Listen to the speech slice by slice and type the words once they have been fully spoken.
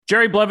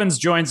Jerry Blevins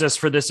joins us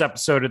for this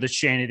episode of the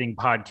Shane Eating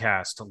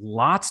Podcast.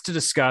 Lots to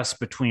discuss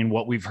between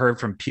what we've heard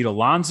from Pete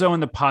Alonso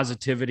and the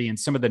positivity and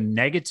some of the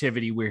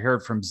negativity we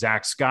heard from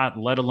Zach Scott,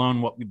 let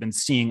alone what we've been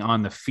seeing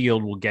on the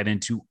field. We'll get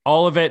into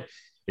all of it.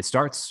 It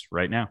starts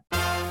right now.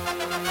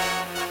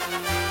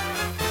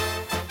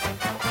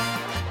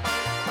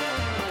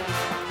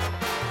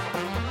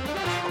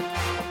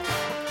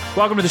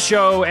 Welcome to the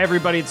show,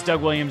 everybody. It's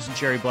Doug Williams and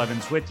Jerry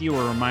Blevins with you.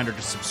 A reminder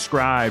to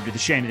subscribe to the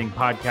Shane Eating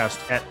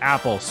Podcast at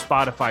Apple,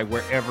 Spotify,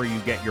 wherever you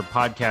get your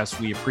podcasts.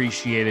 We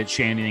appreciate it.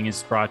 Shane Eating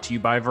is brought to you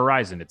by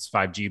Verizon. It's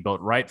 5G built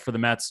right for the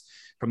Mets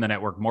from the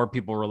network more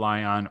people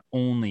rely on,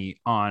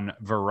 only on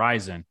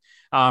Verizon.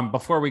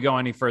 Before we go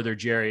any further,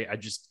 Jerry, I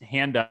just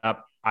hand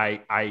up.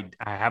 I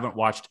haven't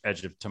watched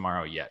Edge of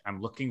Tomorrow yet.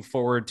 I'm looking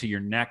forward to your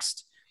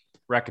next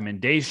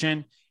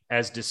recommendation.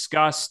 As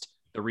discussed,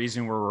 the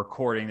reason we're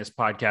recording this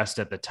podcast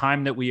at the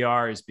time that we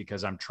are is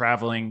because I'm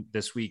traveling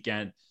this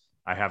weekend.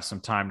 I have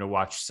some time to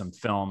watch some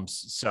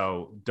films.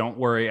 So don't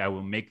worry, I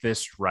will make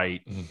this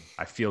right.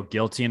 I feel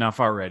guilty enough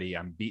already.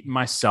 I'm beating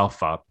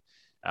myself up.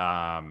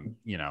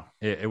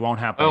 It won't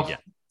happen again.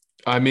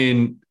 I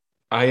mean,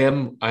 I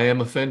am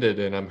offended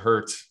and I'm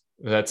hurt.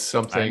 That's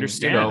something I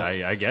understand.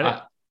 I get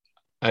it.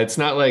 It's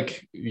not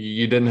like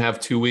you didn't have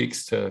 2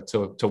 weeks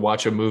to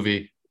watch a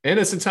movie, and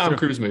it's a Tom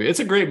Cruise movie.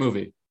 It's a great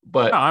movie.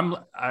 But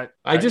no,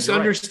 I just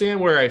understand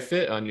where I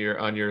fit on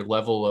your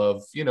level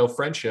of,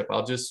 friendship.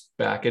 I'll just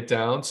back it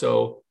down.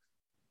 So,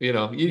 you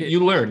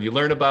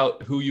learn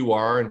about who you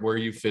are and where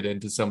you fit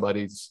into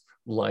somebody's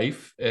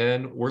life.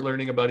 And we're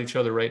learning about each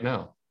other right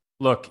now.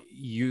 Look,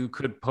 you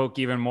could poke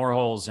even more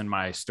holes in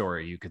my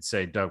story. You could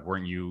say, Doug,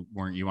 weren't you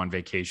on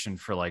vacation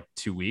for like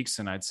 2 weeks?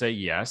 And I'd say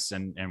yes.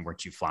 And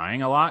weren't you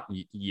flying a lot?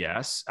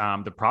 Yes.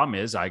 The problem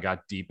is I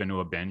got deep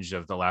into a binge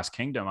of The Last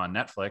Kingdom on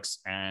Netflix,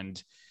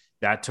 and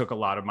that took a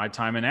lot of my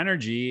time and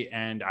energy,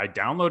 and I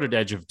downloaded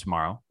Edge of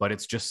Tomorrow, but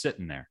it's just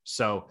sitting there.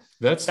 So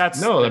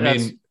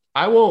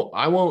I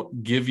won't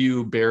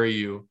bury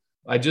you.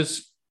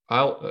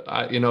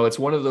 It's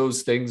one of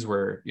those things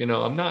where,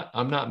 I'm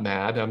not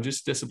mad. I'm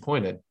just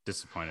disappointed.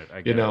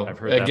 I get it. I've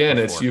heard again,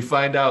 that it's, you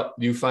find out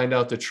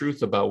the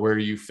truth about where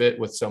you fit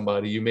with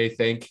somebody. You may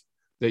think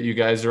that you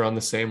guys are on the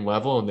same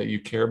level and that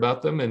you care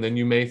about them. And then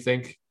you may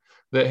think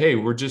that, hey,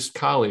 we're just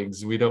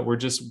colleagues. We're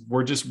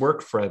just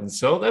work friends.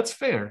 So that's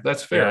fair.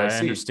 Yeah, I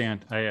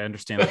understand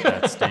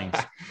that stings.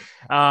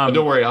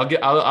 Don't worry.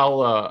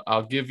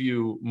 I'll give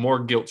you more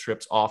guilt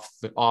trips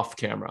off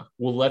camera.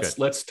 Well,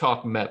 let's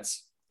talk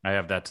Mets. I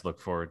have that to look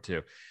forward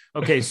to.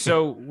 Okay.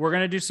 So we're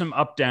going to do some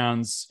up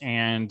downs,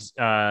 and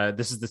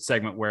this is the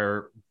segment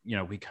where,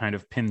 we kind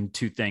of pin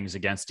two things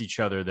against each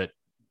other that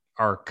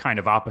are kind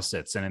of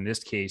opposites. And in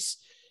this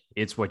case,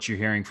 it's what you're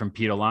hearing from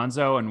Pete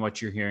Alonso and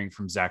what you're hearing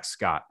from Zach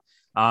Scott.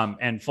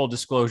 And full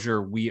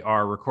disclosure, we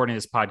are recording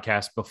this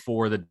podcast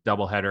before the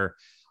doubleheader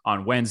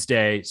on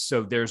Wednesday.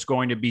 So there's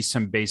going to be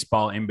some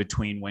baseball in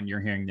between when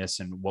you're hearing this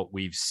and what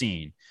we've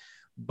seen.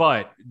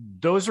 But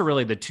those are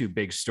really the two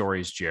big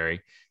stories,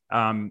 Jerry.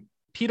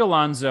 Pete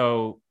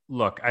Alonso,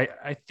 look,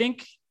 I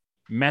think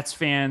Mets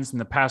fans in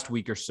the past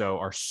week or so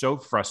are so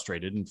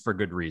frustrated, and for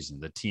good reason.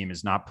 The team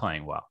is not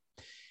playing well.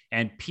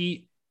 And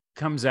Pete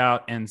comes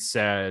out and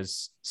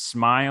says,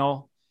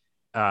 smile.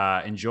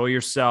 Enjoy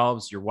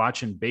yourselves. You're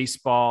watching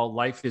baseball.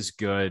 Life is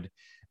good.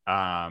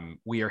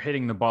 We are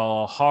hitting the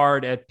ball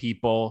hard at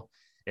people.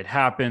 It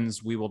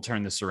happens. We will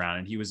turn this around.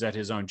 And he was at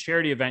his own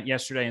charity event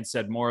yesterday and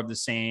said more of the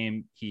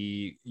same.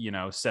 He,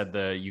 said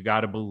the "you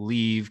got to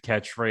believe"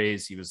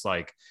 catchphrase. He was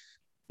like,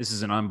 this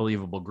is an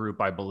unbelievable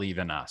group. I believe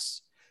in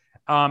us.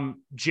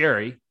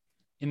 Jerry,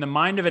 in the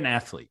mind of an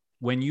athlete,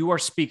 when you are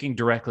speaking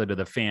directly to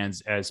the fans,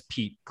 as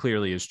Pete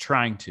clearly is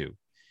trying to,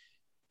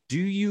 do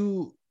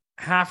you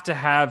have to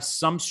have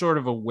some sort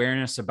of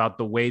awareness about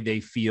the way they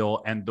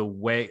feel and the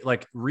way,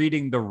 like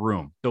reading the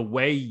room, the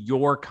way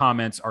your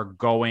comments are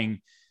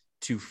going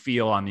to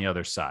feel on the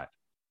other side?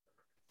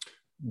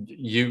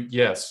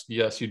 Yes,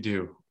 you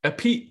do.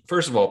 Pete,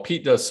 first of all,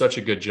 Pete does such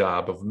a good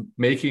job of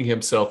making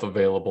himself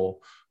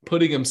available,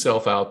 putting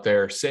himself out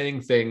there,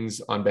 saying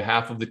things on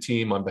behalf of the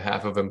team, on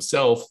behalf of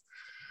himself.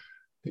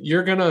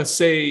 You're going to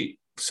say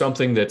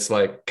something that's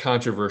like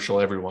controversial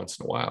every once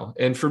in a while.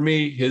 And for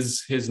me,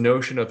 his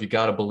notion of you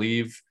got to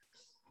believe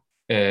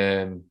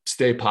and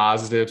stay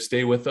positive,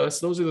 stay with us.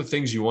 Those are the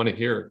things you want to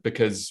hear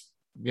because,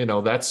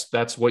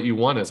 that's what you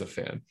want as a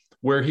fan.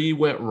 Where he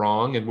went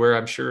wrong and where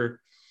I'm sure,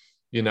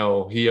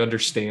 he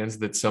understands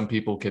that some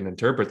people can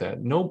interpret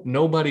that.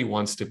 Nobody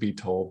wants to be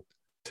told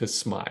to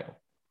smile.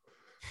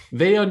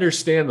 They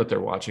understand that they're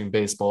watching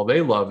baseball.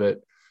 They love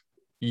it.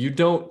 You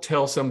don't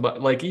tell somebody,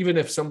 like, even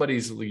if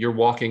you're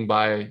walking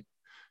by,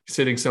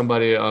 sitting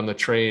somebody on the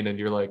train and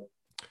you're like,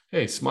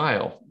 hey,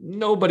 smile.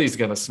 Nobody's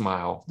going to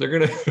smile. They're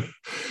going to,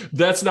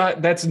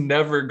 that's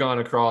never gone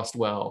across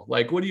well.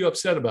 Like, what are you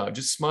upset about?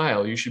 Just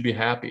smile. You should be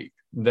happy.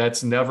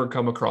 That's never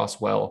come across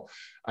well.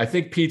 I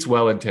think Pete's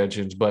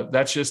well-intentioned, but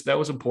that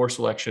was a poor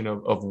selection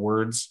of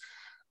words.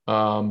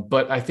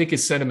 But I think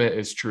his sentiment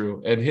is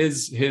true and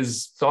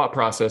his thought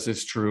process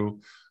is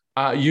true.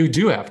 You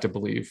do have to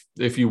believe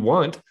if you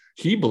want.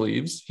 He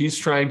believes he's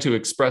trying to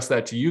express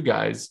that to you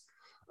guys.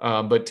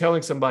 But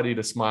telling somebody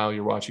to smile,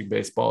 you're watching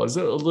baseball is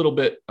a little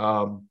bit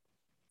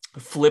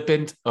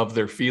flippant of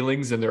their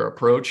feelings and their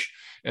approach.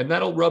 And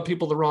that'll rub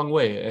people the wrong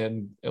way.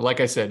 And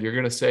like I said, you're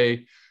going to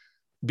say,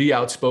 be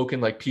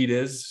outspoken like Pete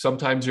is.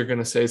 Sometimes you're going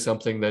to say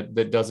something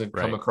that doesn't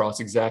come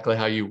across exactly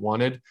how you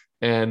wanted.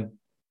 And,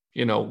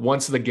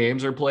 once the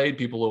games are played,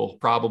 people will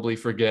probably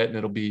forget and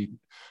it'll be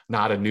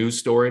not a news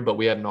story, but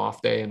we had an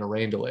off day and a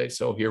rain delay.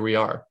 So here we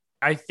are.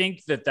 I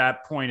think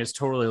that point is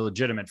totally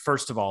legitimate.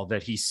 First of all,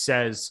 that he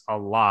says a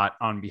lot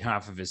on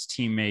behalf of his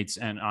teammates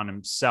and on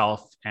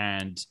himself,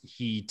 and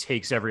he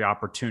takes every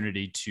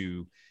opportunity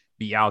to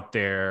be out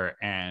there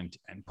and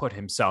put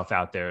himself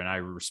out there. And I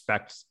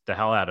respect the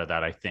hell out of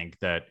that. I think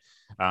that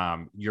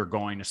you're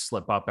going to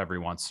slip up every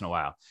once in a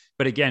while.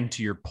 But again,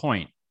 to your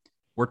point,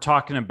 we're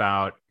talking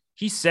about,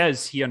 he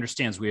says he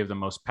understands we have the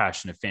most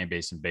passionate fan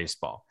base in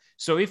baseball.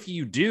 So if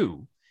you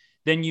do,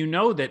 then you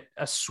know that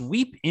a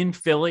sweep in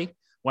Philly,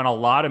 when a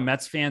lot of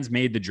Mets fans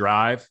made the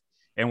drive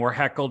and were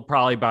heckled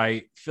probably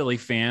by Philly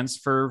fans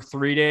for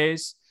 3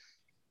 days,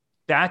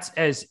 that's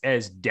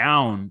as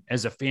down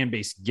as a fan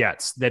base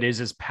gets, that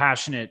is as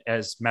passionate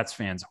as Mets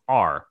fans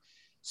are.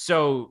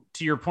 So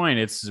to your point,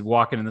 it's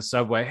walking in the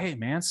subway, hey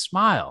man,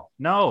 smile.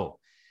 No,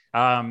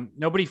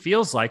 nobody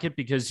feels like it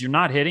because you're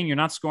not hitting, you're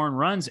not scoring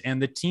runs.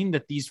 And the team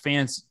that these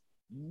fans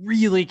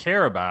really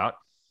care about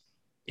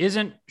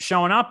isn't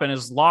showing up and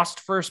has lost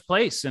first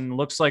place and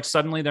looks like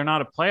suddenly they're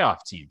not a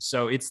playoff team.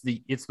 So it's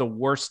the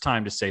worst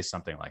time to say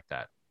something like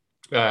that.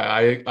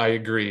 I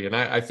agree. And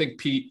I think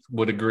Pete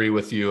would agree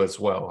with you as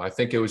well. I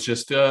think it was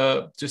just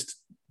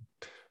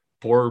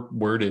poor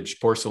wordage,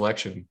 poor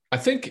selection. I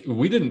think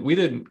we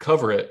didn't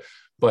cover it,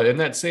 but in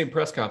that same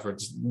press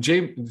conference,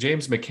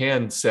 James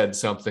McCann said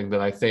something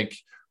that I think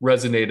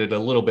resonated a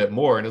little bit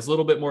more and is a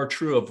little bit more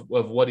true of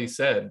what he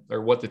said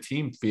or what the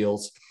team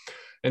feels.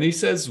 And he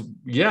says,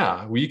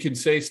 yeah, we can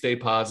say stay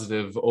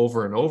positive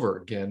over and over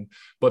again,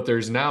 but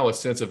there's now a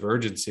sense of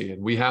urgency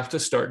and we have to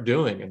start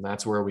doing, and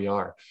that's where we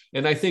are.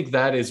 And I think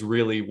that is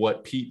really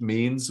what Pete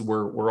means.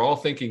 We're all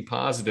thinking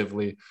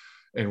positively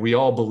and we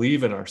all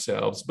believe in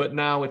ourselves, but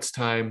now it's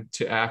time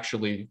to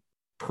actually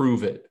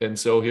prove it. And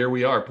so here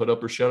we are, put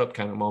up or shut up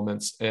kind of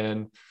moments.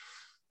 And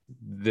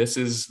this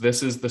is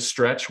the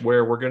stretch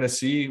where we're going to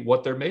see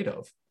what they're made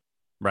of.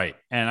 Right.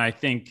 And I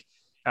think,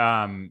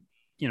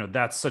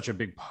 that's such a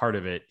big part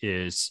of it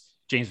is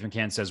James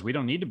McCann says, we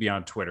don't need to be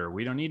on Twitter.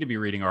 We don't need to be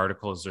reading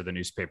articles or the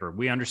newspaper.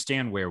 We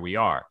understand where we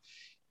are.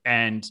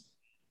 And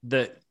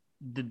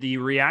the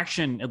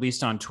reaction, at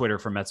least on Twitter,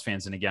 from Mets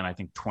fans, and again, I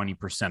think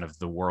 20% of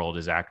the world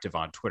is active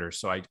on Twitter.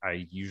 So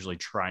I usually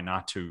try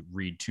not to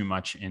read too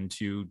much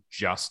into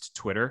just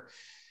Twitter.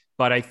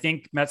 But I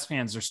think Mets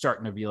fans are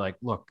starting to be like,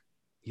 look,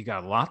 you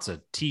got lots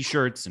of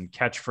T-shirts and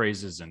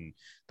catchphrases and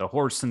the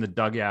horse in the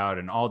dugout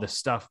and all this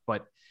stuff.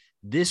 But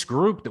this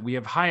group that we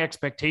have high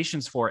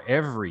expectations for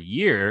every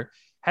year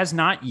has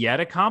not yet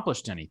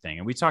accomplished anything.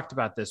 And we talked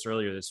about this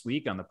earlier this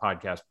week on the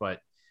podcast, but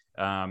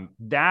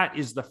that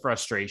is the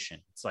frustration.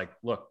 It's like,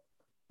 look,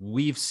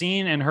 we've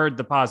seen and heard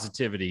the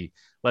positivity.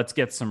 Let's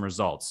get some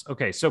results.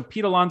 Okay. So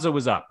Pete Alonso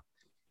was up.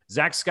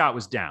 Zach Scott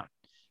was down.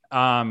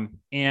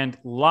 And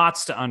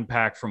lots to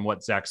unpack from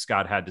what Zach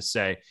Scott had to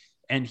say.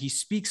 And he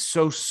speaks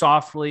so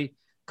softly,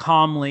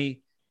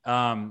 calmly,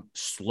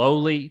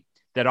 slowly,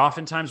 that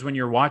oftentimes when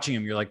you're watching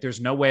him, you're like,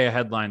 there's no way a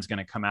headline's going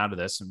to come out of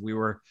this. And we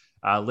were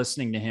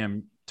listening to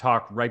him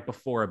talk right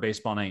before a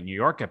Baseball Night in New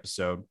York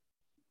episode.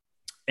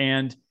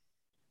 And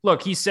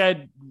look, he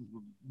said,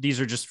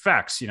 these are just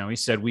facts. He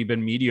said, we've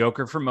been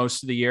mediocre for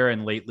most of the year.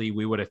 And lately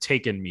we would have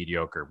taken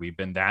mediocre. We've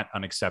been that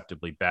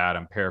unacceptably bad.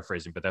 I'm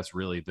paraphrasing, but that's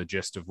really the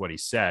gist of what he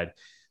said.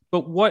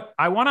 But what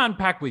I want to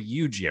unpack with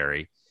you,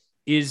 Jerry,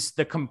 is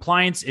the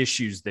compliance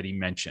issues that he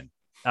mentioned.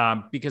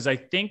 Because I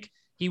think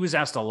he was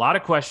asked a lot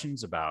of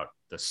questions about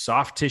the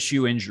soft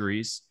tissue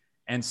injuries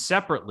and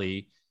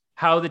separately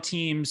how the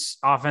team's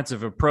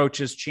offensive approach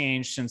has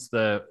changed since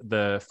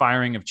the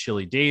firing of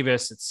Chili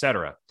Davis, et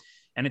cetera.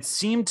 And it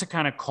seemed to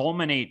kind of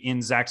culminate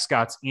in Zach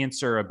Scott's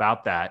answer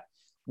about that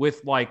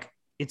with like,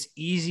 it's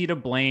easy to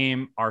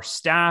blame our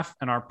staff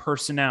and our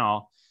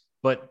personnel,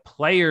 but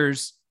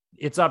players,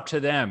 it's up to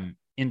them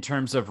in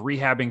terms of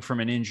rehabbing from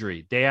an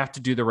injury. They have to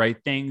do the right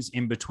things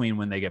in between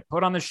when they get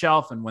put on the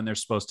shelf and when they're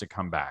supposed to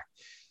come back.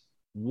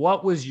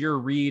 What was your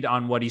read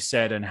on what he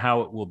said and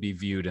how it will be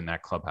viewed in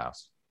that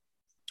clubhouse?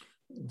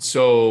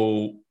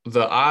 So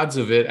the odds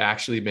of it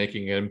actually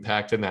making an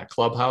impact in that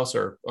clubhouse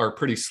are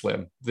pretty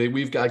slim.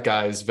 We've got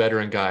guys,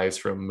 veteran guys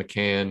from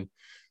McCann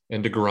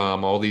and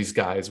DeGrom, all these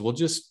guys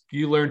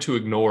you learn to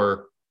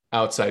ignore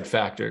outside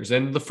factors,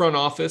 and the front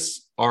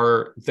office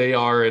are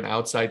an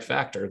outside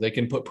factor. They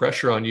can put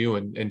pressure on you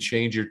and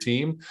change your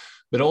team,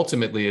 but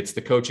ultimately it's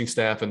the coaching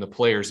staff and the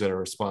players that are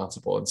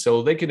responsible. And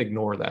so they can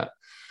ignore that.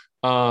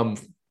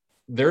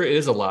 There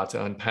is a lot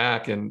to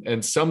unpack,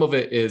 and some of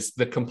it is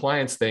the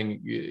compliance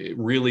thing. It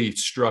really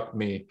struck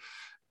me,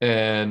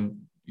 and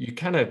you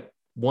kind of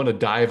want to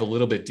dive a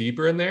little bit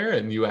deeper in there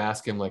and you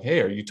ask him like,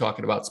 hey, are you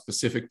talking about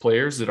specific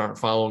players that aren't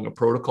following a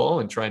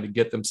protocol and trying to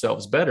get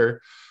themselves better?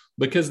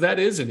 Because that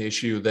is an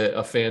issue that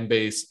a fan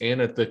base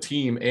and at the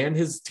team and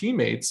his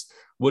teammates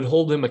would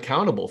hold him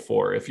accountable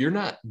for. If you're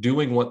not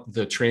doing what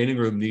the training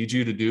room needs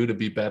you to do to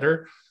be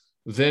better,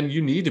 then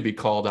you need to be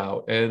called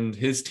out. And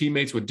his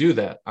teammates would do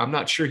that. I'm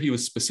not sure he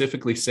was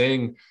specifically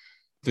saying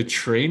the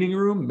training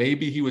room.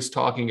 Maybe he was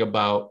talking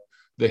about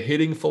the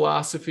hitting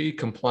philosophy,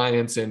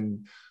 compliance,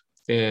 and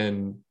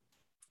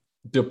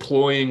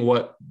deploying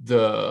what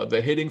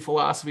the hitting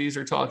philosophies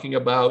are talking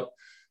about,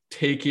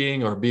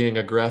 taking or being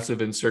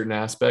aggressive in certain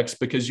aspects,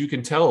 because you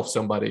can tell if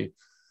somebody,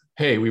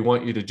 hey, we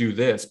want you to do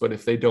this, but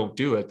if they don't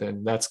do it,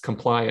 then that's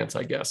compliance,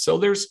 I guess. So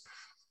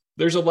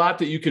there's a lot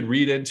that you could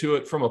read into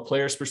it from a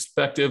player's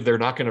perspective. They're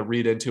not going to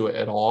read into it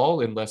at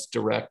all unless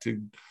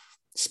directed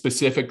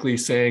specifically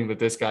saying that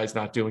this guy's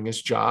not doing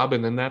his job.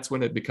 And then that's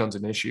when it becomes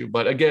an issue.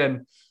 But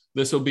again,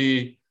 this will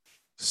be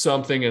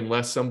something,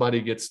 unless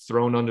somebody gets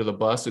thrown under the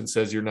bus and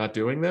says you're not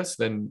doing this,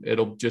 then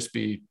it'll just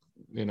be,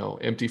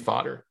 empty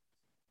fodder.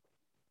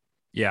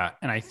 Yeah.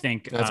 And I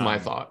think that's my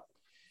thought.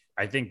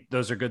 I think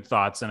those are good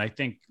thoughts. And I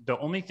think the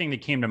only thing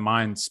that came to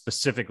mind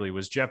specifically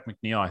was Jeff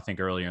McNeil, I think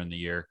earlier in the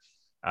year,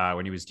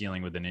 when he was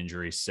dealing with an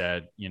injury,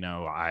 said,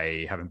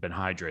 I haven't been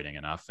hydrating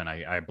enough. And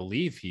I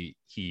believe he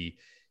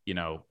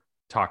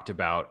talked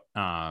about,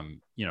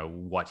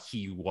 what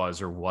he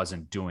was or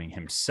wasn't doing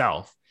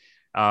himself.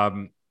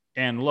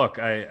 And look,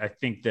 I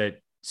think that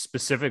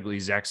specifically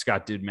Zach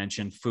Scott did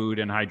mention food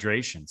and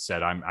hydration,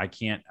 said I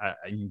can't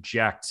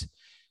inject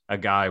a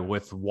guy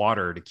with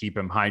water to keep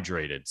him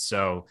hydrated.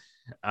 So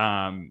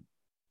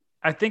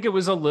I think it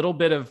was a little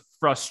bit of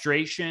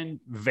frustration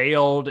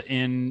veiled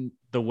in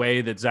the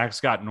way that Zach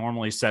Scott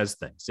normally says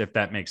things, if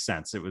that makes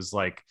sense. It was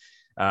like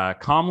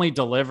calmly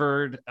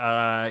delivered.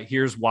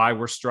 Here's why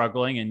we're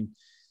struggling, and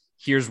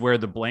here's where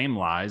the blame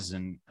lies.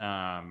 And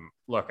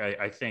look,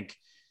 I think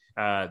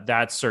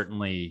that's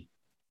certainly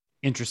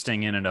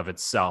interesting in and of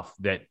itself,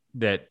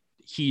 that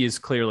he is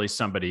clearly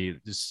somebody,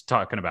 just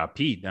talking about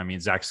Pete. I mean,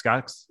 Zach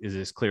Scott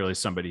is clearly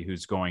somebody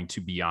who's going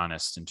to be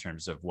honest in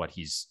terms of what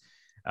he's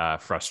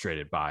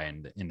frustrated by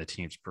in the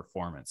team's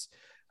performance.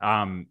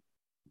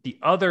 The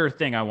other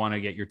thing I want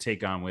to get your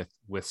take on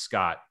with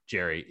Scott,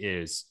 Jerry,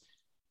 is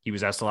he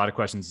was asked a lot of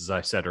questions, as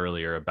I said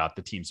earlier, about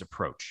the team's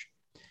approach.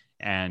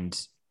 And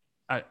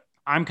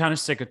I'm kind of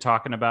sick of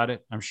talking about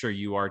it. I'm sure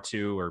you are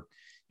too, or,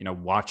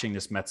 watching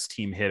this Mets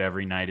team hit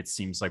every night. It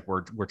seems like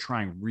we're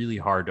trying really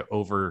hard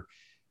to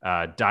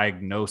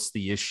diagnose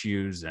the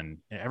issues, and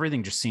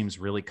everything just seems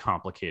really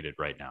complicated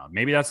right now.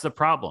 Maybe that's the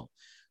problem.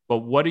 But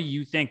what do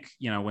you think,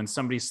 when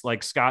somebody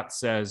like Scott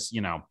says,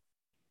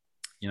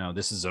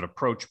 this is an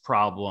approach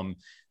problem,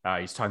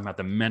 he's talking about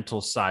the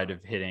mental side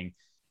of hitting.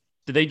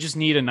 Do they just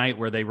need a night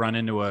where they run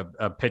into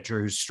a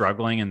pitcher who's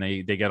struggling and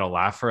they get a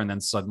laugher and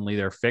then suddenly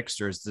they're fixed?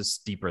 Or is this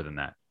deeper than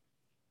that?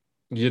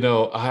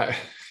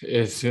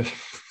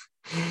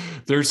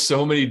 There's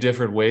so many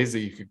different ways that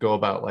you could go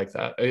about like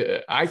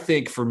that. I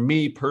think for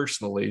me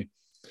personally,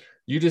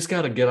 you just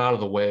got to get out of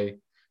the way.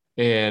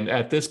 And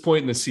at this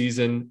point in the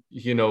season,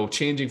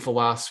 changing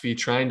philosophy,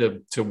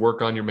 trying to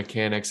work on your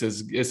mechanics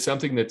is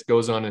something that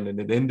goes on in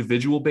an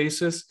individual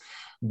basis.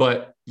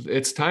 But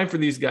it's time for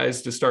these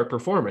guys to start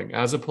performing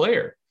as a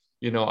player.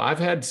 I've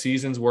had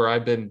seasons where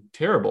I've been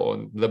terrible,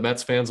 and the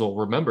Mets fans will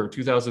remember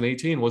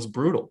 2018 was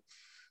brutal.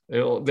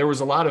 There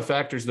was a lot of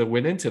factors that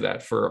went into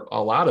that for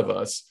a lot of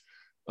us.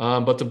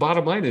 But the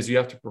bottom line is you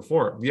have to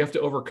perform. You have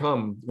to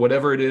overcome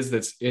whatever it is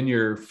that's in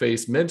your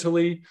face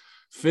mentally,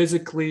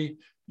 physically.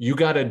 You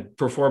got to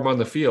perform on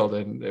the field.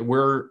 And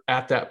we're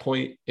at that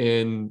point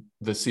in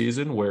the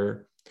season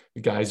where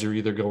guys are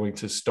either going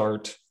to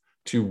start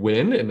to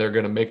win and they're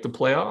going to make the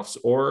playoffs,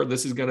 or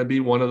this is going to be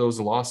one of those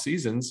lost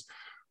seasons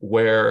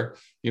where,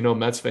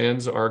 Mets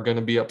fans are going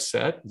to be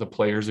upset. The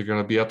players are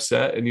going to be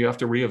upset, and you have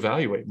to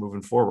reevaluate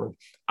moving forward.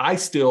 I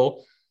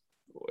still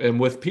am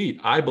with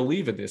Pete. I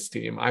believe in this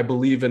team. I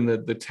believe in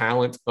the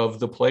talent of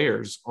the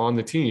players on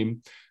the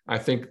team. I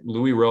think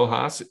Luis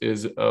Rojas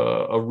is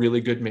a really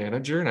good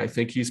manager, and I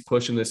think he's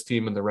pushing this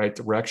team in the right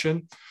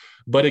direction.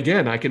 But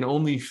again, I can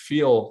only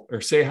feel or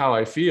say how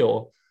I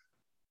feel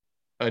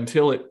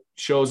until it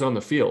shows on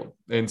the field.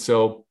 And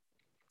so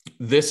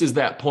this is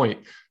that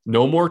point.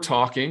 No more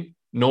talking,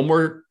 no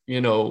more,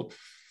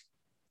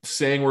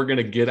 saying we're going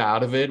to get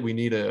out of it. We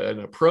need an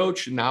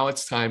approach. Now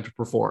it's time to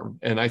perform.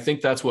 And I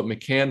think that's what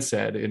McCann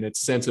said in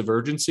its sense of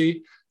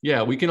urgency.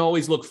 Yeah, we can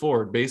always look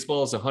forward.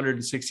 Baseball is a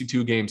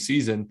 162 game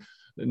season.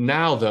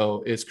 Now,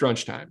 though, it's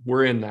crunch time.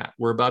 We're in that.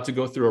 We're about to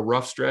go through a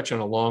rough stretch on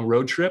a long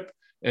road trip,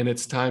 and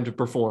it's time to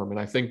perform. And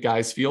I think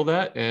guys feel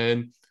that,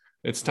 and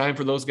it's time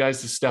for those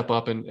guys to step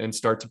up and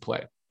start to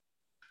play.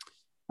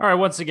 All right.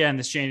 Once again,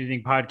 this Shane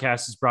Anything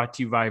podcast is brought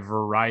to you by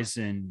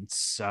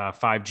Verizon's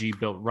 5G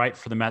built right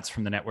for the Mets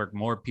from the network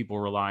more people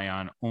rely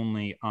on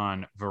only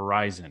on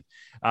Verizon.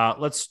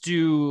 Let's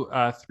do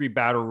 3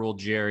 battle rule,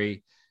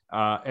 Jerry.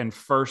 And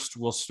first,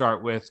 we'll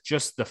start with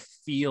just the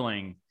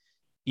feeling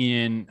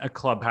in a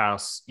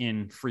clubhouse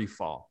in free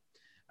fall.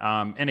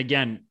 And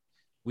again,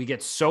 we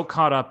get so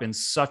caught up in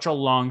such a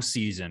long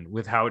season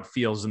with how it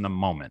feels in the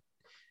moment.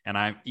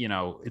 And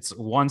it's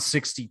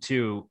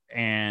 162.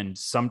 And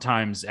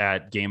sometimes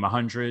at game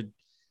 100,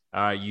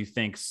 you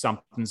think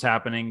something's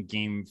happening.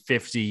 Game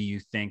 50, you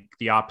think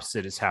the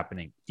opposite is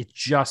happening. It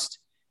just,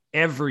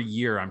 every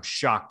year, I'm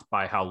shocked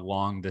by how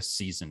long this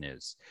season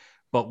is.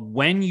 But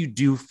when you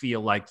do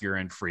feel like you're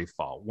in free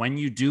fall, when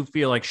you do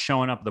feel like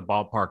showing up at the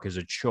ballpark is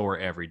a chore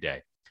every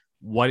day,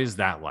 what is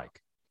that like?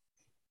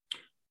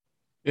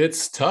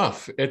 It's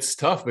tough. It's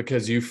tough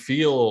because you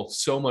feel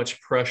so much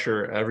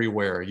pressure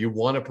everywhere. You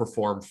want to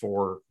perform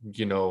for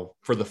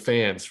the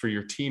fans, for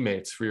your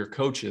teammates, for your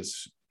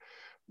coaches.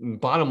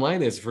 Bottom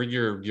line is for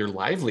your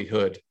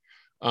livelihood.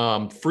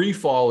 Free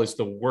fall is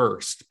the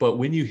worst, but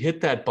when you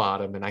hit that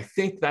bottom, and I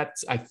think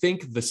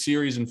the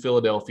series in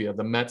Philadelphia,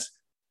 the Mets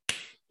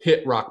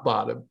hit rock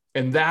bottom,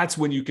 and that's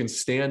when you can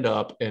stand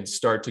up and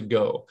start to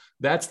go.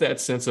 That's that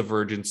sense of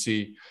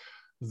urgency.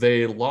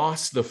 They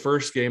lost the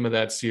first game of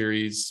that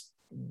series.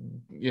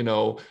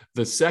 The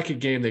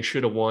second game they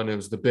should have won. It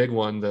was the big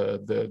one,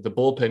 the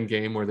bullpen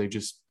game where they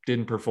just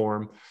didn't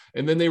perform.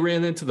 And then they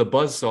ran into the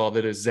buzzsaw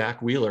that is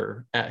Zach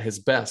Wheeler at his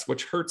best,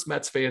 which hurts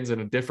Mets fans in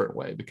a different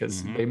way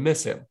because they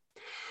miss him.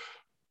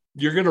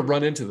 You're going to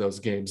run into those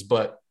games,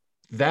 but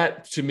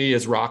that to me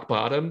is rock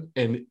bottom.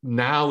 And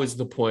now is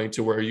the point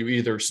to where you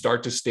either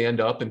start to stand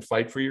up and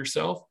fight for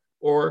yourself,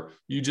 or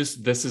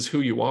this is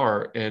who you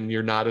are and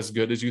you're not as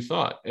good as you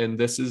thought. And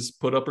this is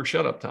put up or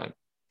shut up time.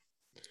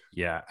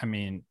 Yeah, I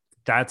mean,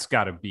 that's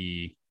got to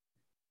be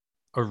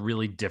a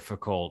really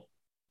difficult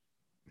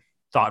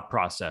thought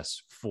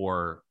process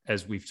for,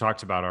 as we've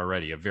talked about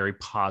already, a very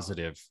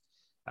positive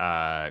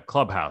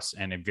clubhouse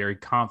and a very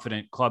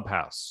confident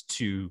clubhouse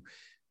to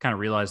kind of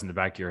realize in the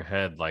back of your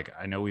head, like,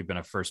 I know we've been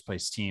a first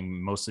place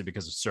team mostly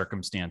because of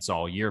circumstance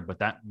all year, but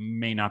that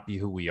may not be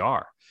who we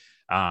are.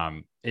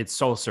 It's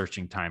soul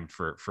searching time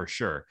for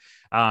sure.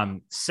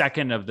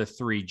 Second of the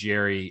three,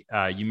 Jerry,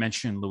 you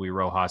mentioned Luis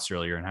Rojas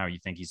earlier and how you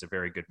think he's a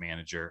very good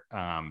manager.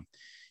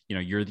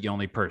 You're the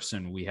only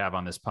person we have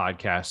on this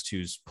podcast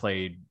who's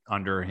played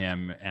under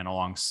him and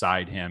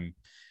alongside him.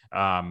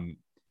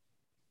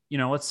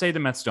 Let's say the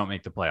Mets don't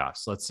make the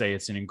playoffs. Let's say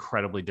it's an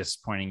incredibly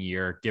disappointing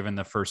year, given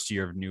the first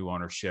year of new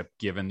ownership,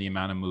 given the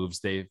amount of moves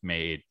they've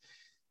made.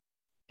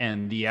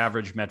 And the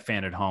average Met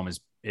fan at home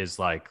is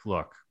like,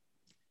 look,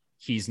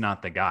 he's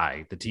not the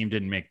guy. The team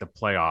didn't make the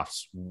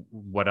playoffs.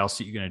 What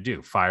else are you going to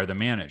do? Fire the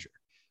manager.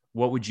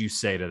 What would you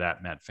say to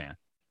that Met fan?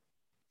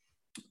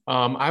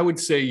 I would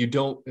say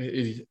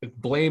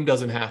blame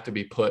doesn't have to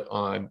be put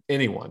on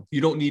anyone.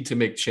 You don't need to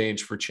make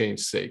change for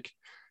change's sake.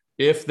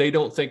 If they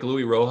don't think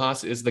Luis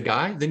Rojas is the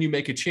guy, then you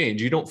make a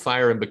change. You don't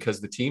fire him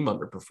because the team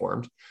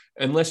underperformed,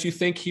 unless you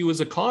think he was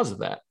a cause of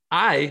that.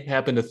 I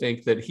happen to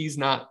think that he's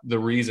not the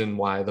reason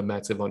why the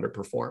Mets have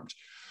underperformed.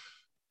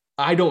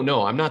 I don't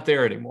know. I'm not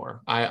there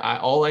anymore.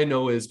 All I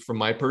know is from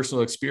my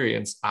personal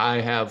experience,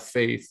 I have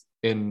faith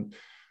in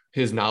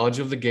his knowledge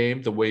of the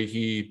game, the way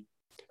he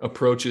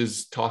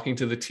approaches talking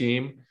to the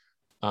team.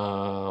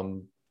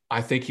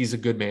 I think he's a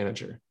good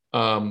manager.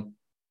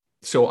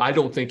 So I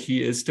don't think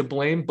he is to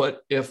blame,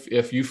 but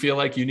if you feel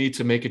like you need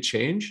to make a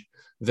change,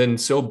 then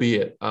so be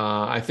it.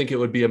 I think it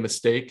would be a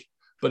mistake,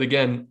 but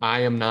again,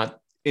 I am not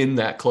in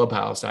that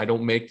clubhouse. I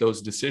don't make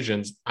those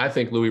decisions. I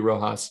think Luis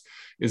Rojas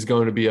is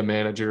going to be a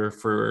manager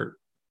for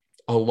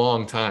a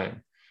long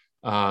time.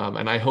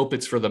 And I hope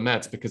it's for the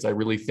Mets because I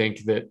really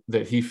think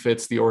that he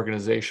fits the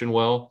organization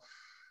well.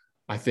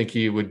 I think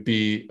he would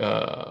be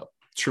a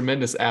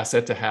tremendous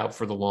asset to have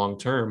for the long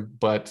term.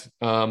 But,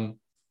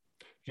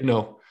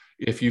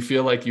 if you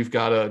feel like you've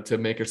got to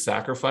make a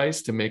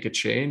sacrifice to make a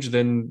change,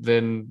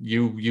 then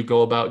you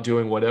go about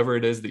doing whatever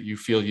it is that you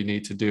feel you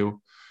need to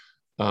do.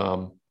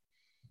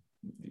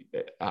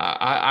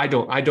 I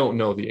don't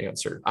know the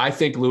answer. I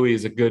think Louis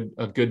is a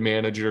good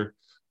manager,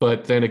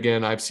 but then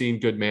again, I've seen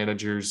good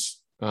managers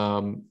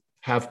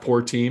have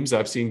poor teams.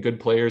 I've seen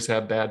good players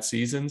have bad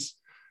seasons.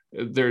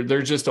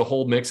 They're just a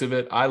whole mix of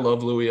it. I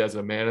love Louis as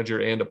a manager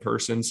and a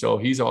person, so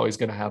he's always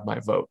going to have my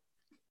vote.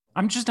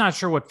 I'm just not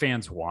sure what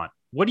fans want.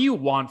 What do you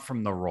want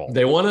from the role?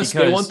 They want us.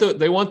 They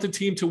want the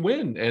team to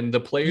win, and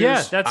the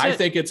players. Yeah, I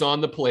think it's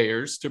on the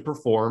players to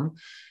perform,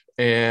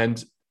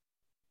 and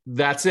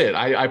that's it.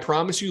 I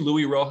promise you,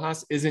 Luis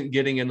Rojas isn't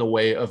getting in the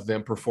way of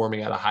them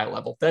performing at a high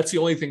level. That's the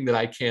only thing that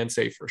I can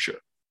say for sure.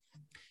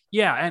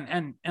 Yeah,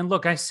 and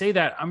look, I say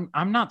that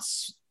I'm not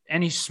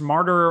any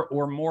smarter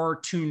or more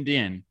tuned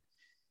in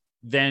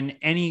than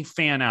any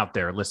fan out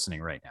there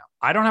listening right now.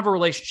 I don't have a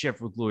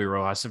relationship with Luis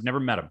Rojas. I've never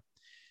met him.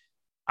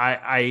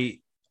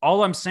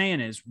 All I'm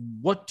saying is,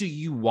 what do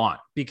you want?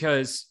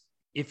 Because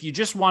if you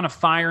just want to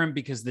fire him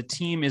because the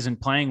team isn't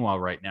playing well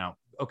right now,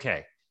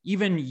 okay,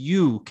 even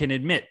you can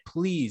admit,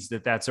 please,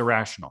 that that's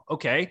irrational.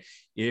 Okay,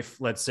 if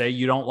let's say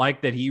you don't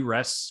like that he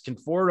rests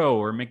Conforto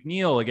or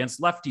McNeil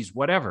against lefties,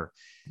 whatever.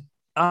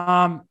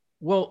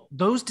 Well,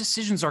 those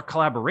decisions are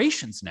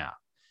collaborations now.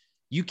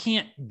 You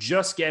can't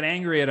just get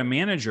angry at a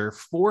manager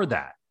for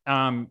that.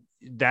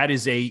 that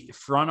is a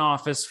front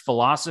office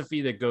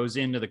philosophy that goes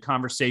into the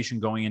conversation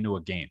going into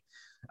a game.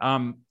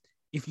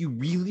 If you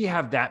really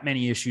have that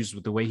many issues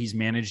with the way he's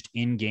managed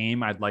in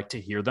game, I'd like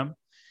to hear them.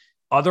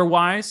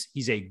 Otherwise,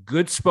 he's a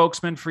good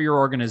spokesman for your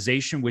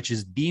organization, which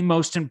is the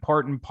most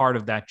important part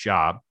of that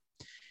job.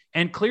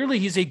 And clearly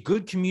he's a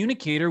good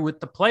communicator with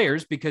the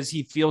players because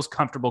he feels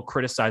comfortable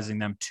criticizing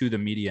them to the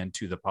media and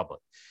to the public.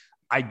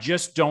 I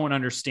just don't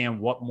understand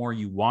what more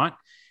you want.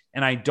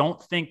 And I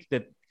don't think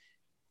that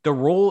the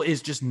role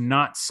is just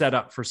not set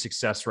up for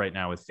success right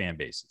now with fan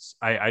bases.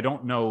 I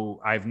don't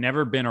know. I've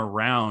never been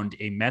around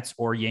a Mets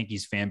or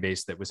Yankees fan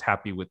base that was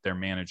happy with their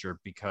manager,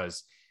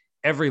 because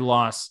every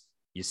loss,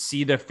 you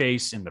see their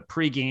face in the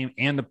pregame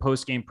and the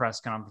postgame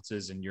press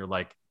conferences, and you're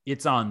like,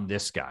 it's on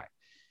this guy.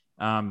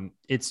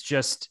 It's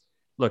just,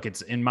 look,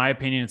 it's, in my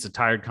opinion, it's a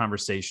tired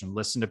conversation.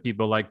 Listen to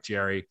people like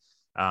Jerry,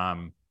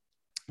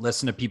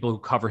 listen to people who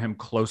cover him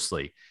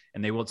closely,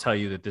 and they will tell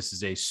you that this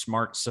is a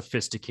smart,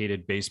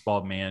 sophisticated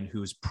baseball man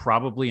who's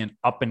probably an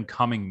up and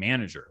coming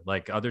manager.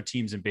 Like, other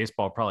teams in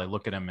baseball probably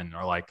look at him and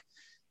are like,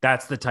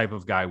 that's the type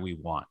of guy we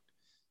want.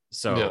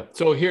 So, yeah.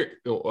 So here,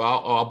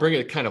 I'll bring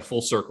it kind of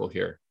full circle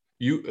here.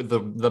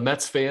 The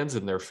Mets fans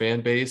and their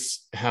fan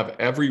base have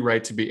every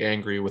right to be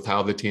angry with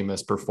how the team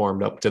has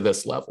performed up to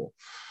this level.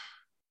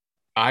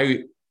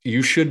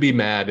 You should be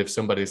mad if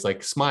somebody's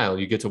like, smile,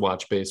 you get to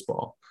watch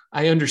baseball.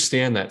 I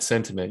understand that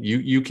sentiment.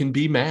 You can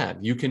be mad.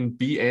 You can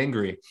be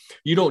angry.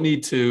 You don't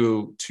need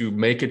to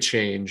make a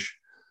change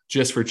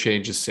just for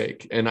change's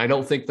sake. And I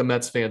don't think the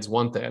Mets fans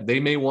want that. They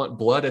may want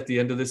blood at the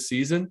end of this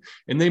season,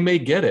 and they may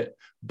get it.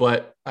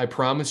 But I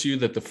promise you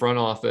that the front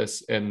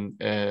office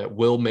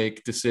will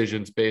make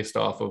decisions based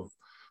off of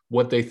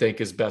what they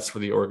think is best for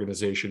the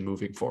organization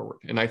moving forward.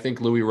 And I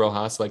think Luis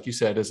Rojas, like you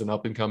said, is an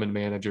up-and-coming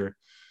manager.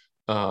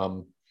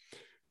 So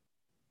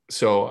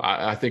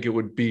I think it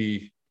would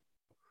be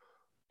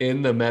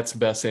in the Mets'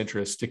 best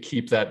interest to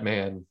keep that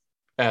man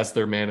as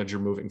their manager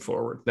moving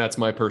forward. That's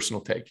my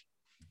personal take.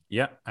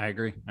 Yeah, I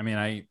agree. I mean,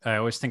 I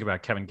always think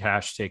about Kevin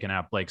Cash taking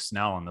out Blake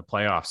Snell in the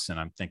playoffs, and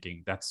I'm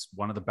thinking that's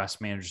one of the best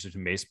managers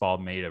in baseball,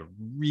 made a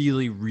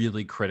really,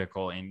 really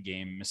critical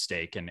in-game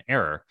mistake and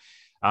error.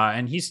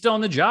 And he's still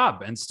in the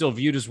job and still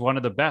viewed as one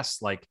of the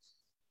best. Like,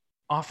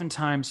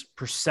 oftentimes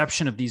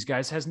perception of these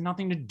guys has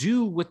nothing to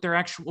do with their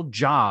actual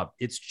job.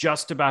 It's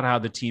just about how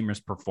the team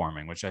is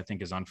performing, which I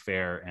think is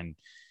unfair and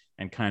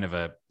kind of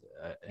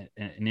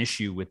an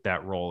issue with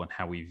that role and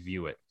how we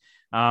view it.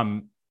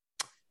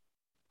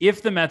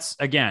 If the Mets,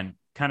 again,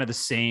 kind of the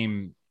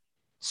same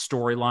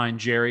storyline,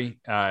 Jerry,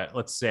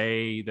 let's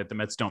say that the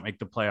Mets don't make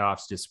the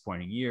playoffs,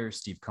 disappointing year,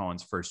 Steve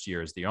Cohen's first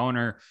year as the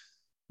owner.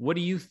 What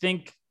do you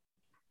think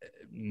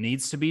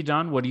needs to be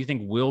done? What do you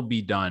think will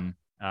be done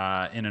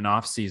in an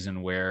off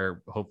season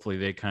where hopefully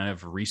they kind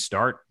of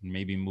restart and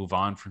maybe move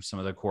on from some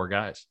of the core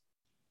guys?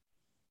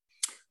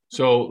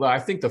 So I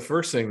think the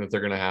first thing that they're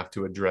going to have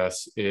to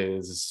address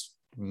is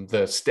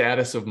the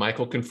status of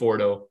Michael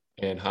Conforto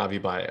and Javi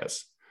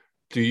Baez.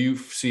 Do you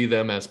see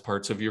them as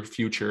parts of your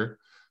future?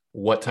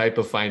 What type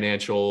of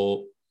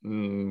financial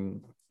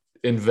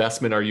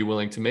investment are you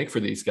willing to make for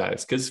these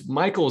guys? Because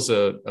Michael's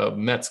a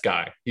Mets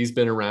guy. He's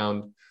been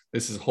around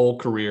this his whole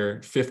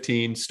career.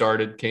 15,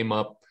 started, came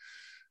up,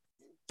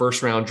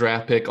 first round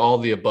draft pick, all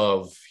the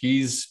above.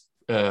 He's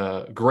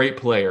a great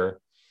player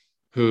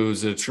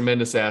who's a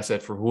tremendous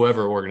asset for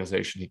whoever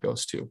organization he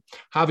goes to.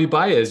 Javi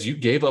Baez, you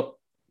gave up,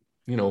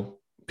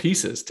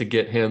 pieces to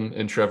get him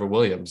and Trevor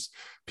Williams.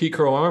 Pete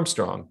Crow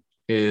Armstrong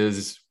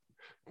is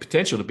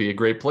potential to be a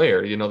great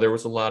player. There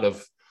was a lot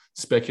of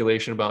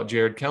speculation about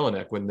Jared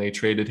Kelenic when they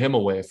traded him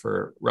away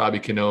for Robbie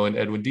Cano and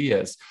Edwin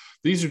Diaz.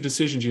 These are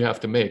decisions you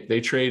have to make.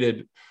 They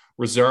traded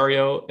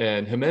Rosario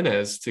and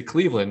Jimenez to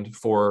Cleveland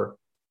for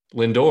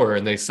Lindor,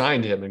 and they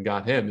signed him and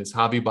got him. Is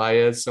Javi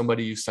Baez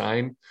somebody you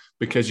sign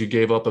because you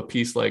gave up a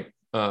piece like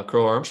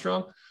Crow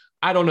Armstrong?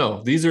 I don't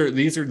know. These are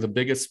the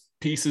biggest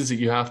pieces that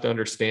you have to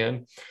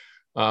understand.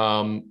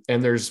 And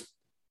there's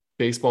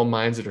baseball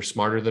minds that are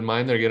smarter than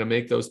mine. They're going to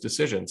make those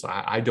decisions.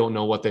 I don't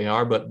know what they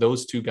are, but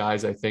those two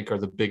guys, I think, are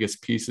the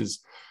biggest pieces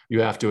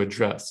you have to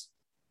address.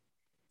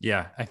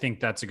 Yeah, I think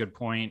that's a good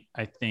point.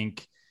 I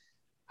think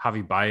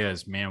Javi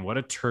Baez, man, what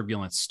a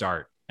turbulent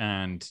start.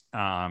 And,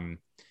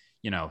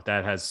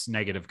 that has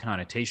negative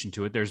connotation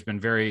to it. There's been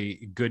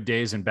very good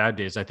days and bad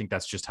days. I think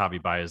that's just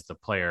Javi Baez, the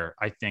player.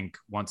 I think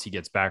once he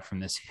gets back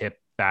from this hip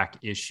back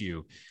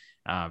issue,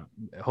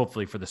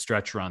 hopefully for the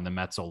stretch run, the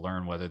Mets will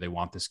learn whether they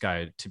want this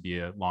guy to be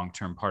a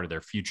long-term part of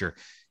their future.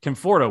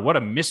 Conforto, what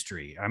a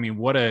mystery. I mean,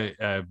 what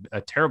a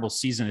terrible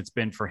season it's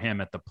been for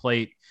him at the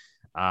plate.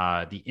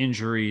 The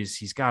injuries,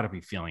 he's got to be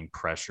feeling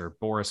pressure.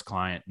 Boris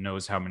Client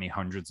knows how many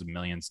hundreds of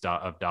millions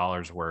of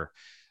dollars were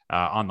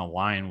on the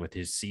line with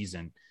his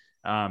season.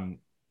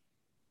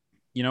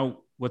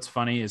 What's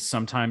funny is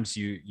sometimes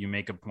you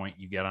make a point,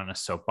 you get on a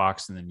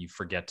soapbox, and then you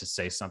forget to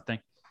say something.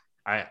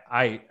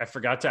 I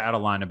forgot to add a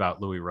line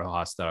about Luis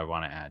Rojas that I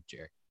want to add,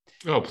 Jerry.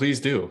 Oh, please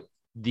do.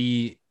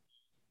 The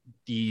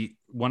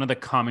one of the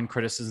common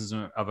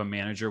criticisms of a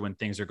manager when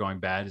things are going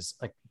bad is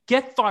like,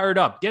 get fired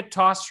up, get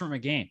tossed from a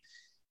game.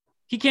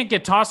 He can't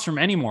get tossed from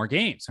any more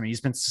games. I mean,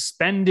 he's been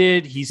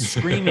suspended. He's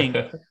screaming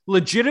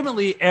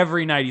legitimately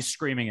every night. He's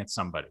screaming at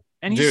somebody.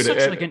 And he's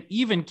such like an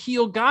even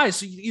keel guy.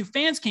 So you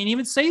fans can't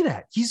even say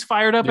that. He's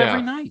fired up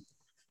every night.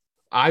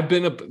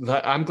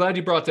 I'm glad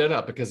you brought that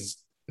up because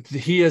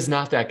he is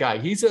not that guy.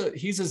 He's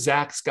a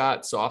Zach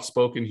Scott,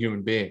 soft-spoken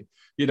human being.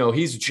 You know,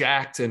 he's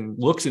jacked and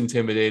looks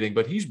intimidating,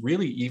 but he's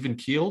really even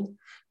keeled.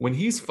 When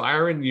he's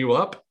firing you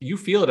up, you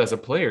feel it as a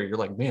player. You're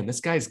like, man,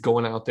 this guy's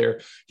going out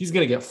there. He's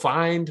going to get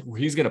fined.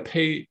 He's going to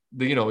pay.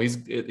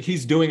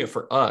 He's doing it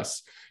for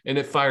us, and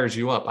it fires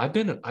you up.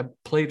 I've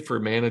played for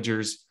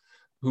managers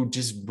who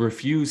just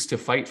refuse to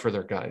fight for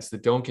their guys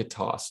that don't get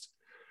tossed,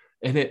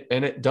 and it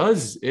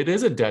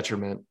is a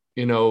detriment,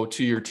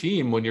 to your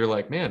team when you're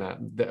like,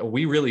 man,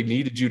 we really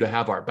needed you to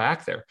have our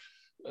back there.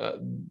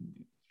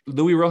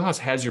 Luis Rojas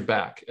has your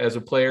back as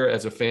a player,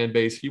 as a fan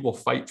base. He will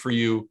fight for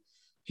you.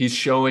 He's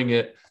showing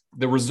it.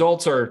 The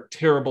results are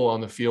terrible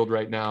on the field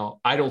right now.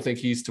 I don't think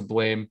he's to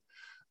blame.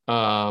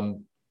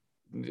 And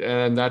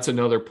that's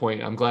another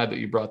point. I'm glad that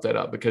you brought that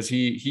up because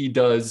he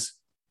does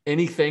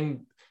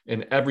anything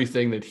and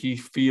everything that he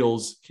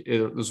feels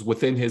is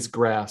within his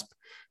grasp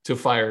to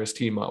fire his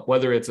team up,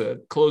 whether it's a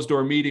closed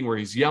door meeting where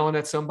he's yelling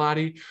at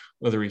somebody,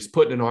 whether he's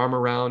putting an arm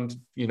around,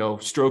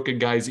 stroking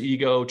guy's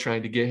ego,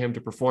 trying to get him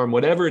to perform,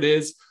 whatever it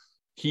is,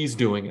 he's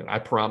doing it. I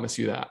promise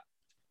you that.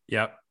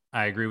 Yep.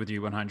 I agree with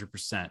you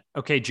 100%.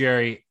 Okay,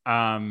 Jerry,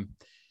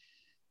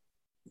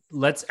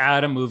 let's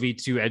add a movie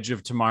to Edge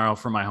of Tomorrow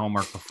for my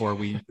homework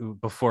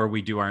before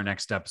we do our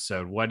next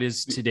episode. What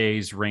is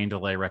today's rain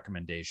delay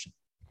recommendation?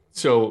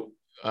 So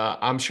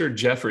I'm sure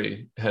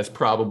Jeffrey has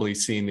probably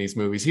seen these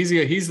movies.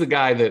 He's the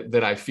guy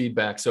that I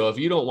feedback. So if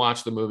you don't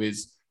watch the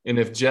movies and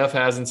if Jeff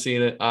hasn't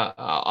seen it,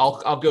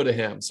 I'll go to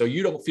him. So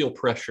you don't feel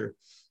pressure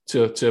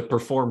to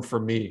perform for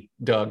me,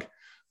 Doug.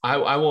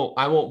 I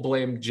won't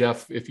blame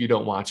Jeff if you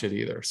don't watch it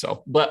either.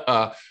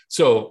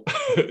 So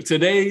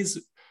today's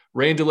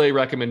rain delay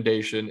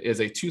recommendation is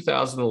a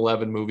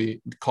 2011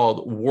 movie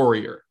called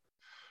Warrior.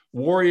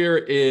 Warrior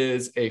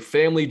is a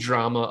family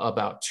drama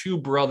about two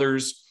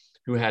brothers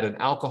who had an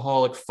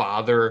alcoholic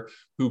father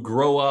who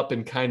grow up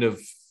and kind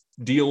of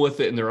deal with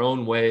it in their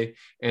own way.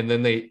 And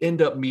then they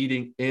end up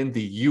meeting in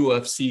the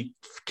UFC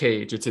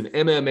cage. It's an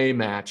MMA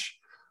match.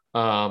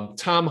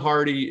 Tom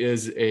Hardy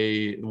is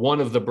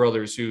one of the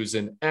brothers who's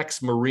an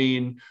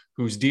ex-Marine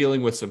who's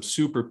dealing with some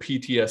super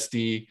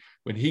PTSD.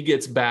 When he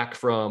gets back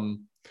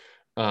from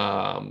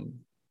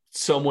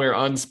somewhere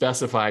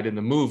unspecified in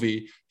the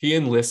movie, he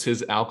enlists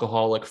his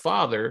alcoholic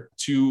father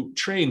to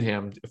train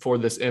him for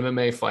this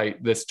MMA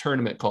fight, this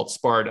tournament called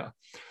Sparta.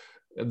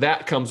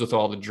 That comes with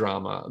all the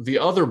drama. The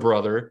other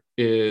brother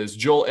is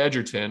Joel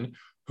Edgerton,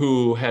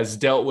 who has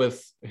dealt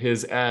with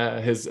his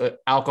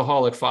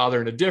alcoholic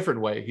father in a different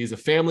way. He's a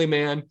family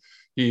man.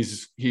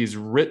 He's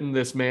written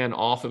this man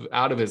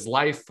out of his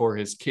life for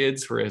his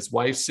kids, for his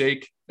wife's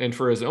sake, and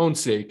for his own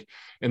sake.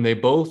 And they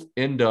both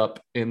end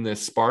up in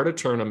this Sparta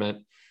tournament.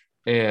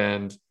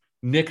 And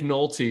Nick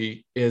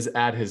Nolte is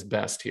at his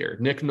best here.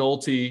 Nick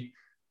Nolte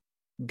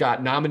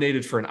got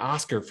nominated for an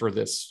Oscar for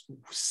this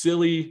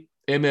silly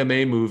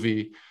MMA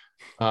movie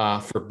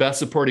for Best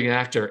Supporting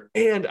Actor.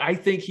 And I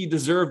think he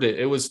deserved it.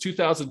 It was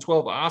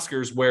 2012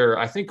 Oscars where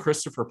I think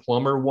Christopher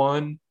Plummer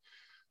won.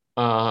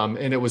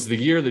 And it was the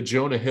year that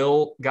Jonah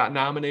Hill got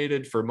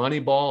nominated for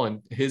Moneyball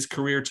and his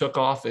career took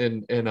off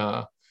in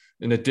a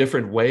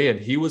different way.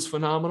 And he was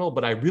phenomenal.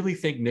 But I really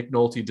think Nick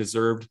Nolte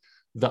deserved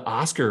the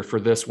Oscar for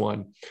this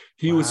one.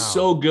 He was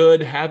so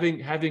good.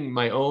 Having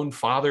my own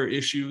father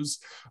issues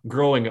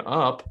growing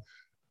up,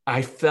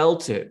 I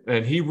felt it.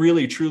 And he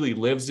really, truly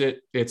lives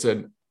it. It's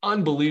an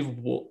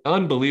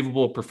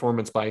unbelievable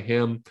performance by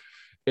him.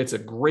 It's a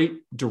great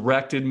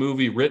written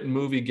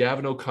movie.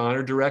 Gavin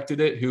O'Connor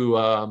directed it, who,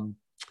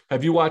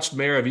 have you watched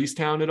Mayor of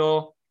Easttown at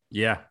all?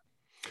 Yeah.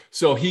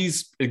 So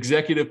he's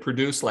executive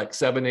produced like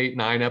 7, 8,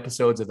 9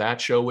 episodes of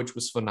that show, which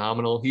was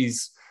phenomenal.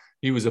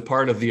 He was a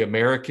part of The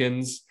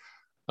Americans.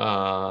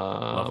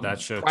 Love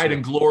that show. Pride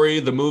and Glory,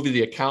 the movie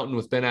The Accountant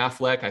with Ben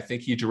Affleck. I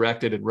think he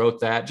directed and wrote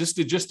that.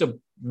 Just a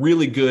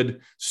really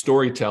good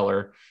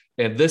storyteller.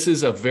 And this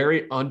is a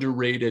very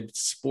underrated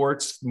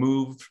sports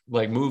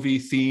movie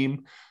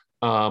theme,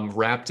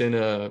 wrapped in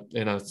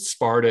a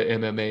Sparta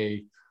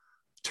MMA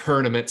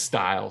tournament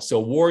style. So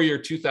Warrior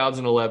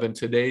 2011,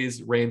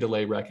 today's rain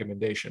delay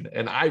recommendation.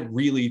 And I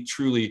really,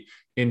 truly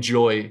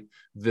enjoy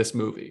this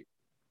movie.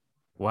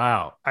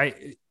 Wow.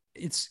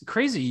 It's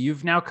crazy.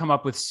 You've now come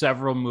up with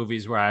several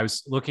movies where I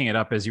was looking it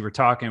up as you were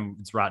talking.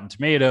 It's Rotten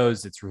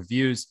Tomatoes, it's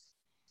reviews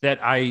that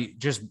I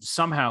just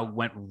somehow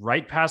went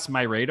right past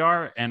my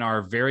radar and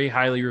are very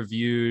highly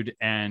reviewed.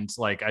 And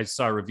like I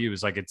saw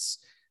reviews like it's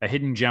a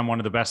hidden gem, one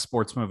of the best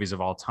sports movies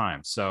of all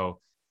time. So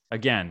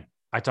again,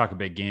 I talk a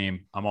big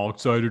game. I'm all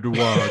excited to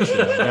watch.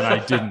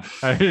 And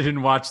I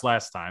didn't watch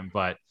last time,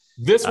 but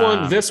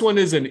This one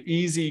is an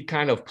easy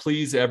kind of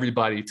please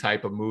everybody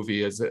type of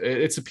movie.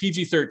 It's a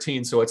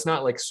PG-13, so it's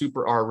not like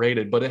super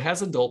R-rated, but it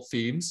has adult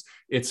themes.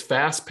 It's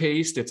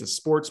fast-paced. It's a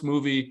sports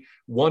movie,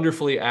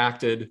 wonderfully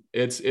acted.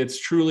 It's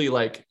truly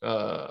like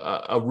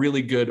a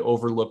really good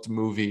overlooked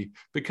movie,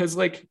 because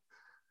like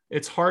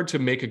it's hard to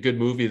make a good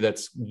movie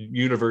that's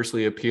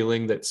universally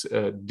appealing, that's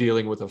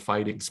dealing with a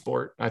fighting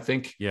sport. I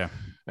think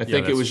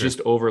it was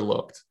just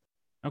overlooked.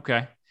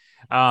 Okay.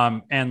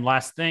 And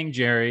last thing,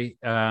 Jerry,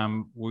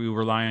 we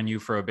rely on you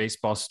for a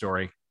baseball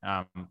story.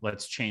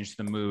 Let's change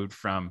the mood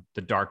from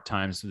the dark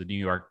times of the New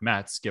York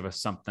Mets. Give us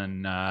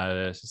something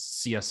to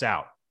see us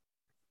out.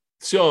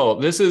 So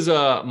this is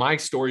my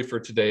story for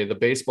today, the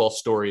baseball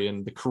story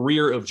and the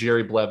career of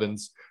Jerry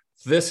Blevins.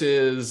 This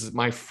is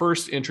my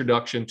first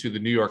introduction to the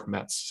New York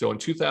Mets. So in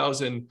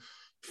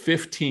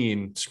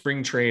 2015,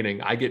 spring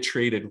training, I get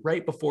traded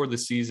right before the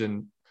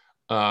season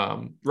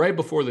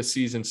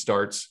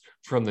starts,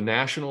 from the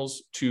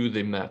Nationals to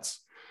the Mets.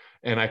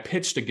 And I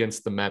pitched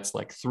against the Mets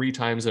like 3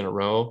 times in a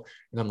row.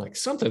 And I'm like,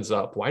 something's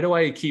up. Why do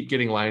I keep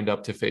getting lined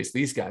up to face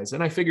these guys?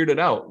 And I figured it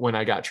out when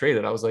I got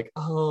traded. I was like,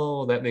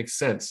 oh, that makes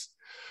sense.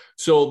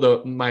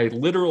 So my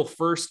literal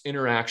first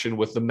interaction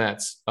with the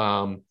Mets,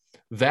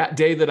 that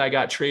day that I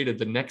got traded,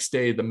 the next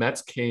day, the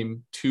Mets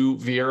came to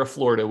Vieira,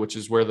 Florida, which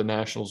is where the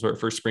Nationals were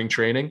for spring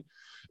training.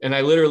 And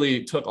I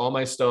literally took all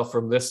my stuff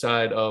from this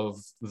side of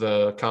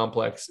the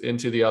complex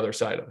into the other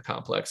side of the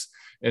complex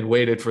and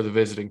waited for the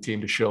visiting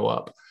team to show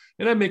up.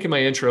 And I'm making my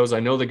intros. I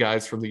know the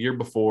guys from the year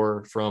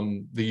before,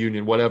 from the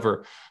Union,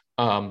 whatever.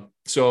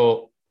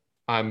 So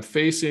I'm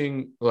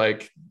facing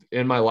like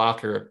in my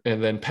locker,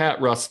 and then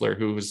Pat Russler,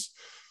 who was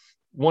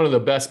one of the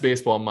best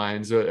baseball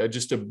minds,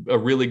 just a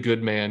really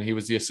good man. He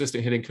was the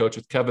assistant hitting coach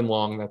with Kevin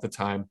Long at the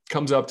time,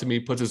 comes up to me,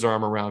 puts his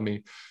arm around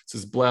me,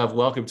 says, Blev,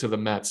 welcome to the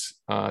Mets.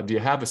 Do you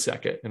have a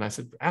second? And I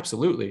said,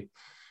 absolutely.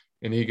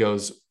 And he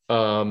goes,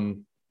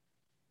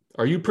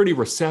 are you pretty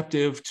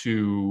receptive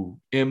to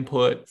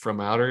input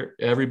from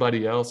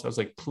everybody else? I was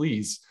like,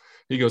 please.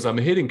 He goes, I'm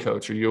a hitting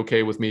coach. Are you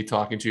okay with me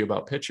talking to you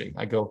about pitching?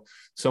 I go,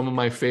 some of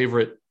my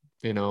favorite,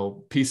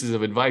 pieces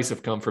of advice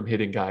have come from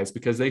hitting guys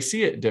because they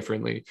see it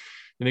differently.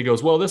 And he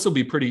goes, well, this will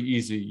be pretty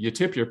easy. You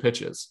tip your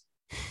pitches.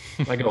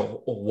 I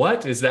go,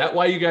 what? Is that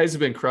why you guys have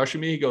been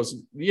crushing me? He goes,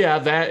 yeah,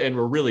 that, and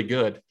we're really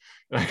good.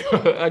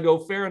 I go,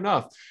 fair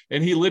enough.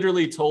 And he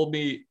literally told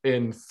me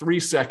in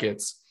 3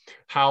 seconds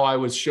how I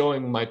was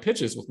showing my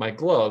pitches with my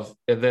glove.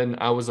 And then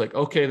I was like,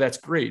 okay, that's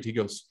great. He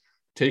goes,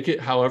 take it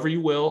however you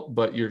will,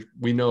 but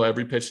we know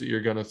every pitch that you're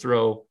going to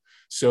throw.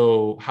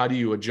 So how do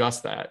you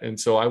adjust that? And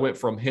so I went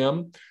from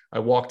him. I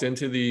walked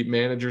into the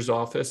manager's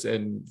office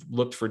and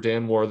looked for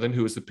Dan Worthen,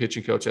 who was the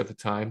pitching coach at the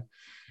time.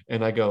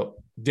 And I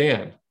go,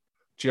 Dan,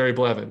 Jerry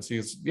Blevins. He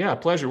goes, yeah,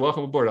 pleasure.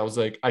 Welcome aboard. I was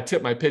like, I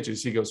tip my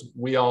pitches. He goes,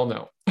 we all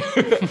know.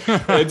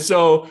 And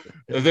so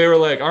they were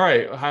like, all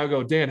right. I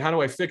go, Dan, how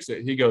do I fix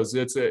it? He goes,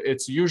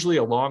 it's usually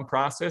a long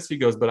process. He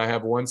goes, but I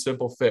have one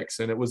simple fix.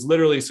 And it was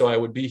literally, so I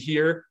would be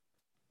here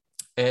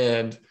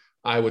and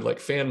I would like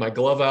fan my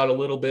glove out a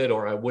little bit,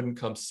 or I wouldn't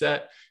come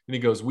set. And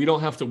he goes, we don't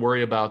have to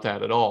worry about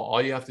that at all.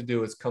 All you have to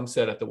do is come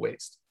set at the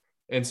waist.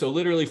 And so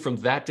literally from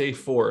that day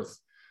forth,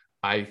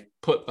 I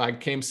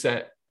came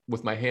set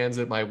with my hands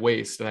at my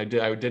waist, and I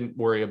didn't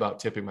worry about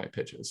tipping my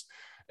pitches.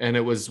 And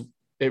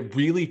it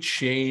really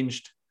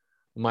changed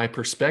my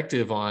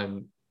perspective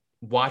on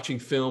watching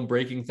film,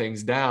 breaking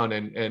things down.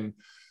 And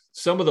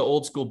some of the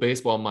old school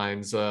baseball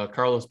minds,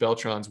 Carlos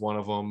Beltran's one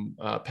of them,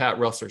 Pat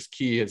Russler's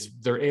key is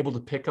they're able to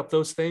pick up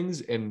those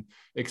things and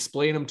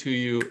explain them to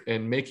you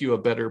and make you a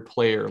better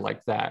player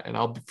like that. And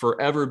I'll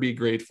forever be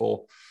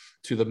grateful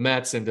to the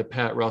Mets and to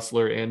Pat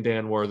Russler and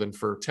Dan Worthen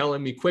for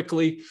telling me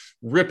quickly,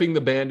 ripping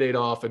the Band-Aid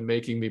off and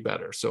making me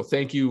better. So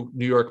thank you,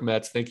 New York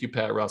Mets. Thank you,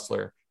 Pat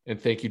Russler.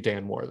 And thank you,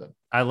 Dan Worthen.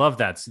 I love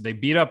that. So they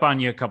beat up on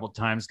you a couple of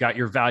times, got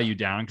your value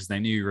down because they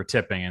knew you were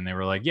tipping, and they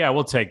were like, yeah,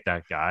 we'll take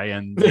that guy.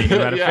 And they knew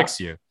how to fix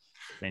you.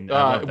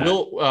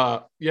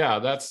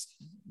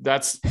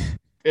 That's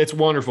it's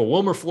wonderful.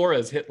 Wilmer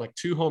Flores hit like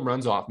 2 home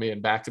runs off me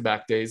in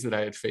back-to-back days that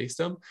I had faced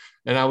him.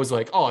 And I was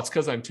like, oh, it's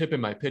because I'm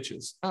tipping my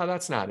pitches. Oh,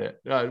 that's not it.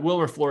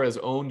 Wilmer Flores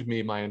owned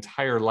me my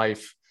entire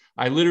life.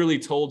 I literally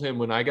told him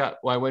when I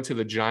went to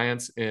the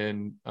Giants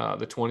in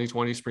the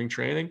 2020 spring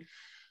training,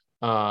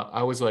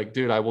 I was like,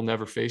 dude, I will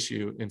never face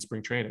you in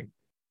spring training.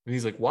 And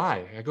he's like,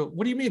 why? I go,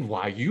 what do you mean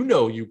why?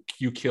 You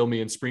kill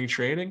me in spring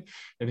training.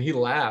 And he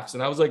laughs.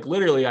 And I was like,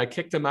 literally, I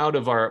kicked him out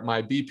of my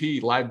live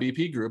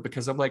BP group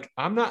because I'm like,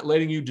 I'm not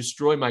letting you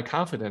destroy my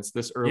confidence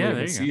this early in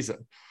the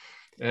season.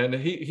 And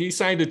he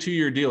signed a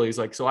 2-year deal. He's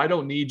like, so I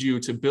don't need you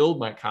to build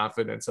my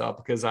confidence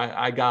up because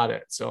I got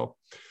it. So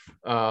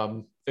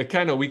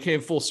we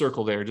came full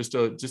circle there. Just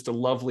a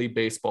lovely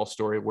baseball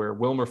story where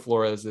Wilmer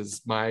Flores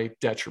is my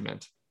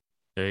detriment.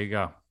 There you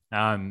go.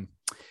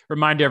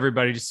 Remind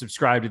everybody to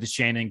subscribe to the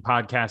Shanning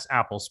Podcast,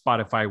 Apple,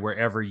 Spotify,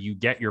 wherever you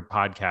get your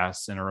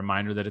podcasts. And a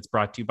reminder that it's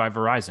brought to you by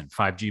Verizon.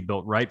 5G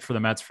built right for the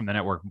Mets from the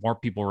network more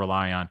people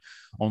rely on,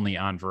 only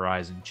on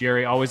Verizon.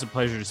 Jerry, always a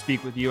pleasure to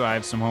speak with you. I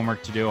have some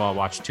homework to do. I'll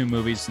watch 2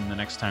 movies in the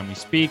next time we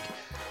speak.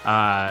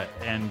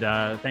 And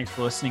thanks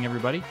for listening,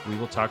 everybody. We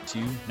will talk to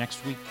you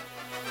next week.